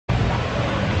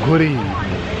Good evening.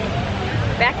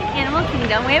 Back in Animal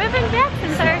Kingdom. We haven't been back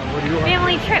since our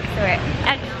family trip, so we're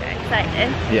extra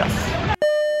excited. Yes.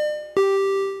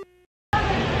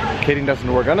 Katie doesn't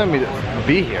know we're gonna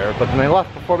be here, but then they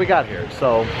left before we got here,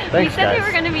 so thanks, We said guys. they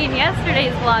were gonna be in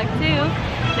yesterday's vlog too.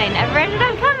 They never ended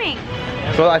up coming.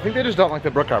 So I think they just don't like the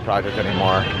Brookhart project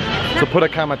anymore. So put a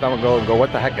comment down below and go,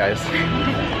 what the heck, guys?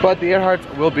 But the Erhardts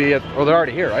will be at, well, they're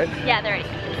already here, right? Yeah, they're already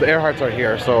here. The Erhardts are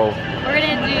here, so. We're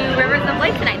gonna do Rivers of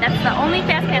Light tonight. That's the only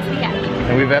fast pass we have.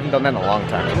 And we haven't done that in a long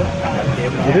time.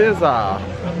 It is a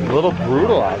little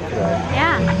brutal out today.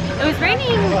 Yeah, it was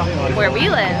raining where we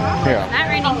live. Yeah. It's not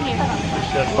raining here.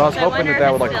 Well, I was hoping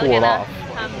that would like cool it off.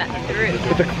 Come back through.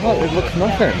 But the cloud, it looks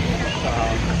nothing.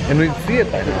 And we'd see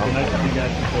it by now.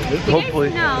 Hopefully.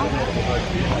 You guys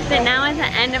know that now at the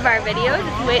end of our videos,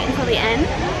 if you wait until the end,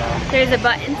 there's a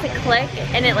button to click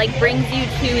and it like brings you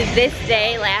to this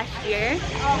day last year.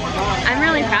 I'm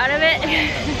really proud of it.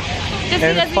 Just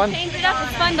and because we changed it up,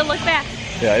 it's fun to look back.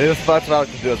 Yeah, it is, that's what I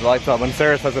like to do. Is I like to, when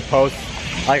Sarah says a post,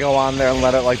 I go on there and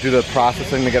let it like do the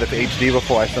processing to get it to HD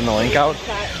before I send the link out.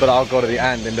 But I'll go to the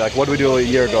end and be like, what did we do a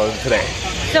year ago today?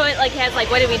 So it like has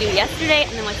like, what did we do yesterday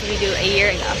and then what did we do a year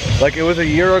ago? Like it was a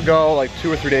year ago, like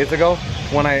 2 or 3 days ago,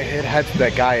 when I hit head to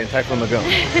that guy in Typhoon Lagoon.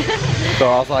 So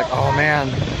I was like, oh man,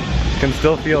 can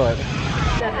still feel it.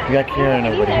 We got Karen,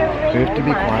 everybody. We have to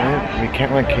be quiet. We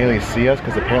can't let Kaylee see us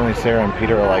because apparently Sarah and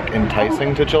Peter are like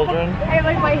enticing to children.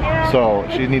 So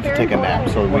she needs to take a nap.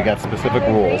 So we got specific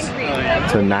rules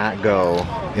to not go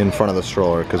in front of the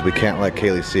stroller because we can't let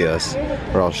Kaylee see us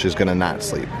or else she's gonna not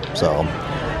sleep. So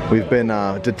we've been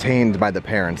detained by the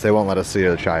parents. They won't let us see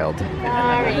their child.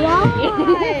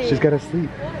 Why? She's gotta sleep.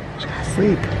 She's gotta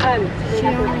sleep. She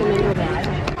has to go bad.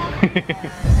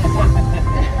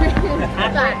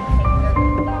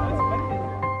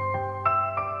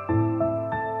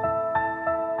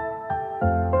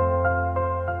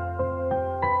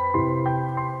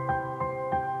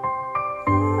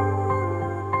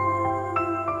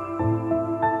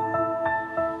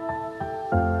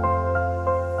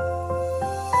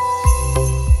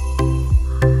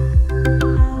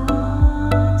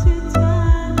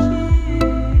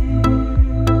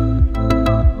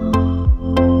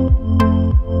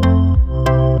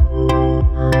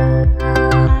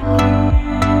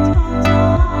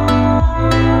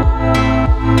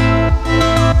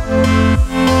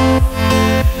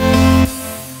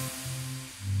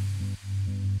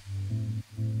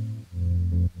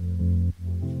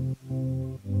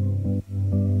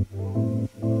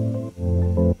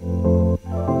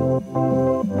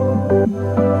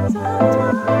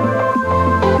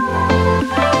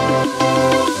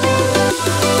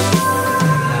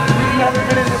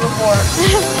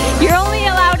 You're only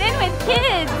allowed in with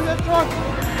kids.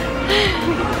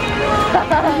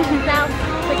 Now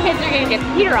the kids are gonna get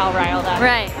Peter all riled up.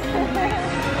 Right.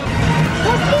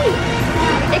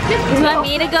 You want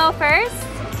me to go first?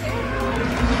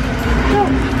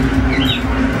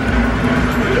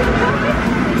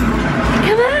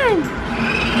 Come on.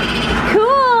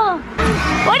 Cool.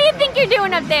 What do you think you're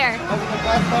doing up there?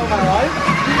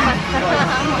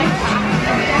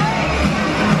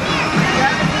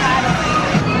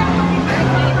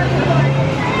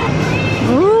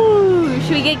 Ooh,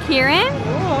 should we get Kieran?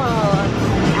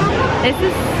 This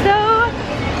is so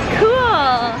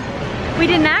cool. We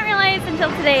did not realize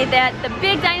until today that the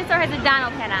big dinosaur has a dino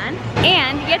pad on,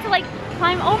 and you have to like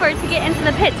climb over to get into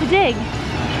the pit to dig.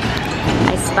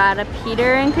 I spot a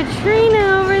Peter and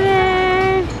Katrina over there.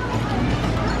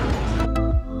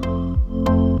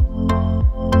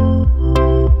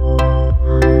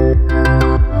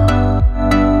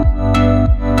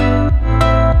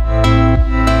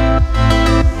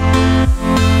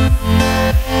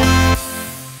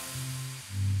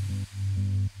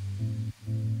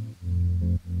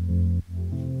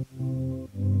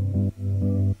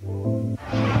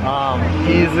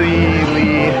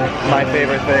 Easily my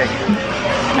favorite thing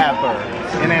ever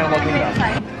in Animal Kingdom.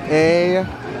 A+.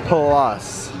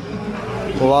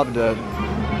 Loved it.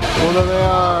 Oh, there they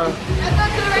are.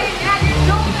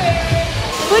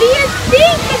 What do you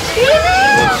think, Katrina?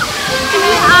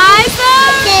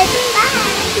 Awesome!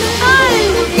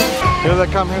 Here they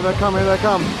come, here they come, here they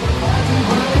come.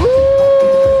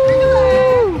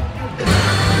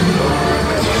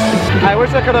 I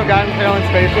wish I could have gotten Tail in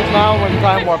Space just now when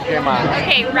Time Warp came on.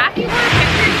 Okay, Rocky Horror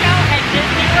Picture Show at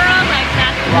Disney World, like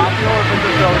that's Rocky Horror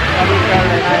Picture Show every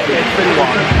Saturday night at City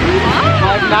Walk.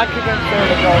 I'm not convinced Sarah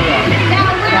to go yet.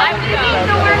 I would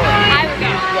go.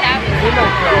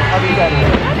 Midnight show every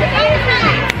Saturday.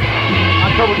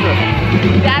 October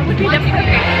 5th. That would be the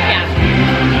perfect,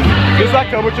 yeah. This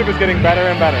October trip is getting better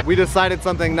and better. We decided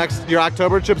something next, your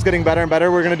October trip's getting better and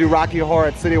better. We're gonna do Rocky Horror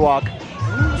at City Walk.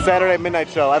 Saturday midnight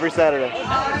show, every Saturday.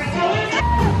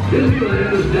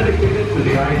 Disneyland is dedicated to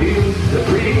the ideals, the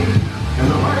dreams, and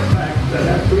the artifacts that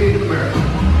have created America,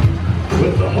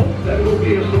 with the hope that it will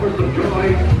be a source of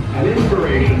joy and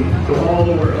inspiration to all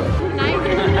the world.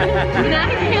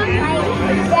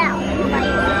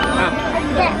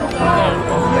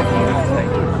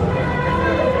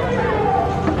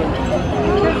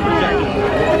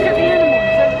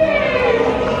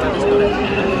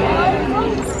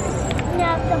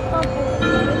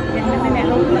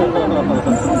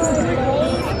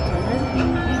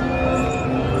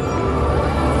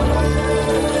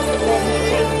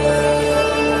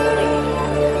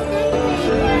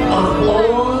 Of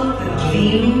all the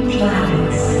gleaming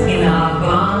planets in our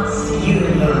vast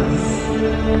universe,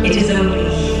 it is only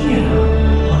here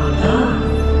on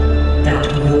Earth that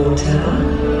water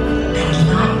and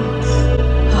light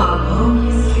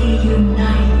harmoniously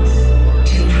unite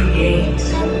to create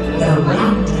the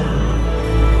wonder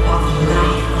of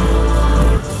life.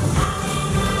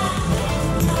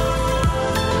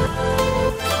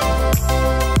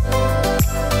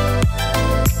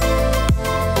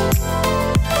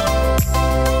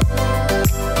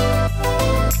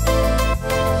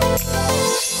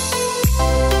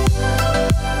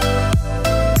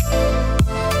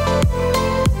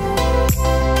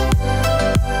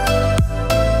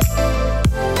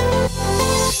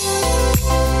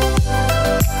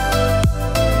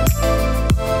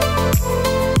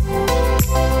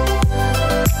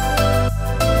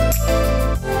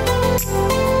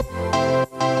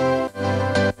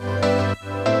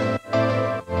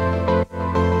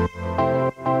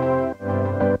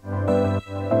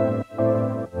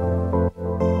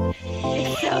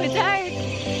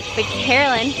 But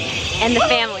Carolyn and the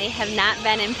family have not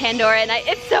been in Pandora at night.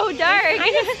 It's so dark. It's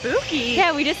kind of spooky.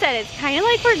 Yeah, we just said it's kind of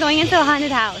like we're going into a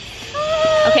haunted house.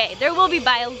 Okay, there will be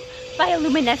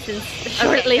bioluminescence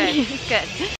shortly. Okay, good.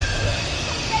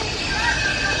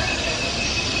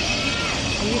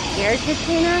 Are you scared,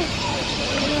 Katrina?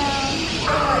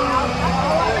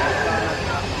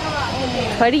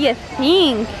 What do you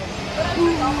think?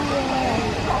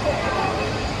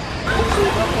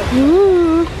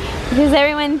 Ooh, what does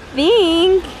everyone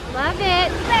think? Love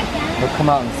it. They'll come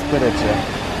out and spit at you.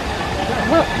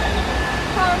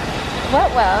 What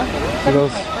will? See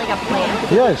those? Like a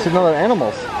plant. Yeah, you should know they're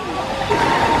animals.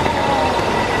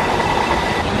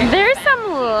 There's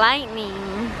some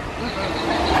lightning.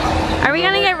 Are we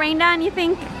gonna get rained on, you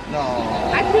think? No.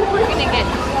 I think we're gonna get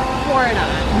poured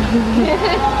on.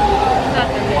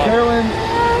 Carolyn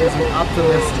is an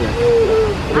optimistic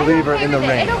believer in the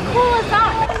rain. It'll cool us off.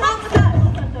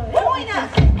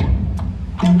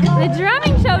 The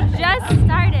drumming show just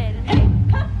started.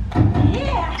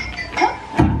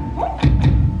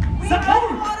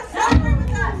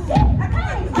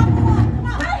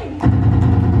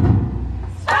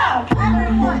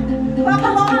 Come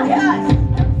along with us.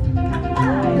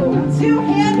 2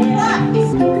 hand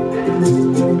claps.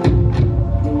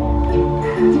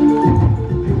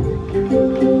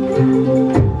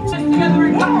 Together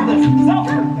and cover this.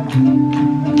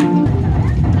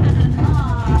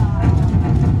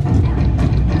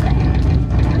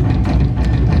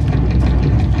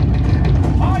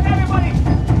 All right, everybody,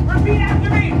 repeat after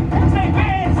me. Say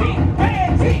fancy,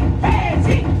 fancy,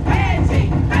 fancy, fancy,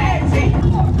 fancy.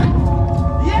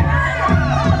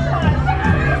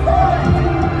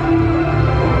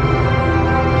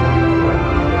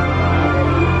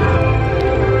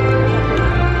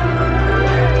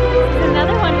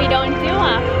 Another one we don't do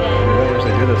often. I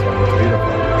usually do this one. It's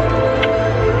beautiful.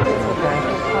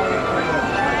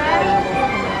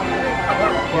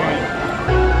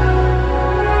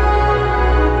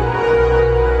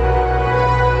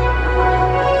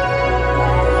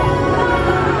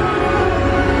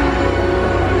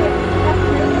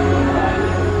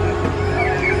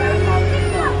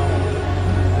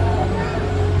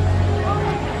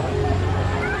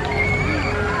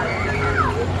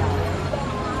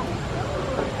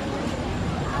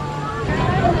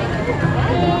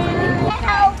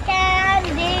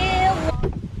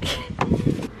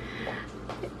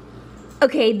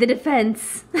 Okay, the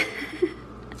defense.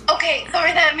 Okay,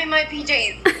 sorry that I'm in my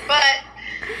PJs, but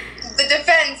the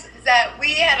defense is that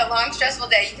we had a long, stressful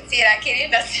day. You can see it at Katie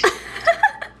Invested.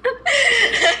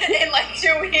 In like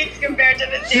 2 weeks compared to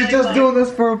the She's just doing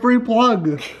this for a free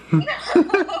plug. No.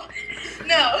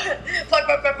 Plug.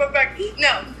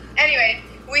 No. Anyway,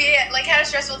 we like had a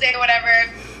stressful day or whatever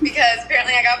because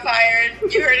apparently I got fired.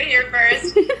 You heard it here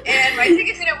first. And my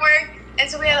ticket didn't work. And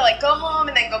so we had to like go home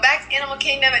and then go back to Animal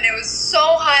Kingdom, and it was so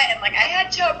hot, and like I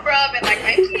had chub rub, and like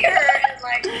my feet hurt, and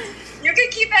like you can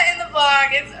keep that in the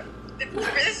vlog.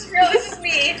 This is real. This is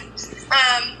me.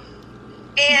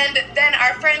 And then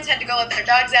our friends had to go let their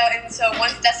dogs out, and so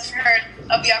once Dustin heard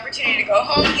of the opportunity to go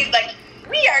home, he's like,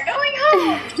 "We are going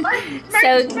home."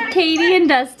 So Katie and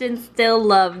Dustin still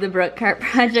love the Brookhart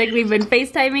project. We've been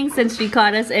FaceTiming since she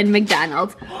caught us in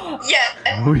McDonald's.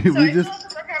 Yeah. We so I just- love the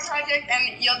Brookhart project,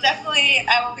 and you'll definitely,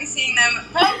 I will be seeing them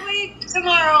probably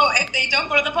tomorrow if they don't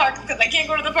go to the park, because I can't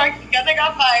go to the park because I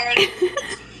got fired.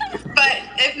 But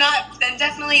if not, then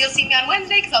definitely you'll see me on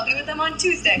Wednesday because I'll be with them on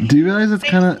Tuesday. Do you realize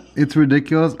it's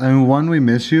ridiculous? I mean, one, we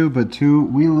miss you, but two,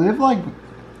 we live like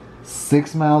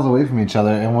 6 miles away from each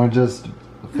other, and we're just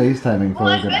FaceTiming for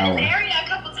like an I've hour. been in the area a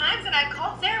couple times, and I've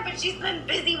called Sarah, but she's been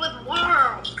busy with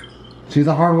work. She's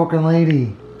a hardworking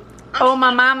lady. Oh,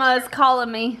 my mama is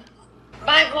calling me.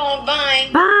 Bye, Walt. Bye.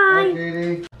 Bye.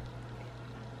 Katie.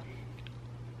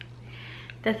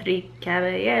 The three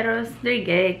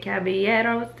gay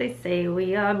caballeros, they say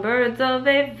we are birds of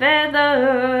a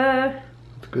feather.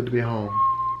 It's good to be home.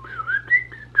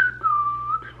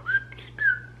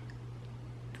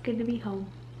 It's good to be home.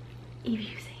 If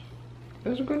you say it.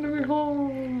 It's good to be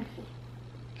home.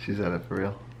 She's at it for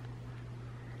real.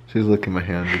 She's licking my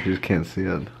hand, but you just can't see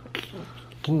it.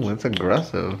 Ooh, it's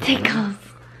aggressive. Tickles.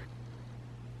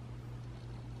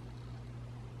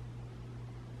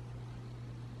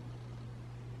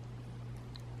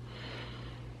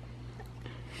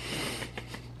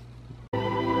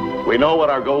 We know what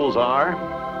our goals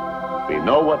are. We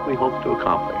know what we hope to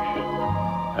accomplish.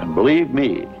 And believe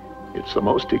me, it's the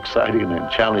most exciting and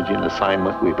challenging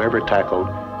assignment we've ever tackled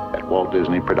at Walt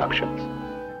Disney Productions.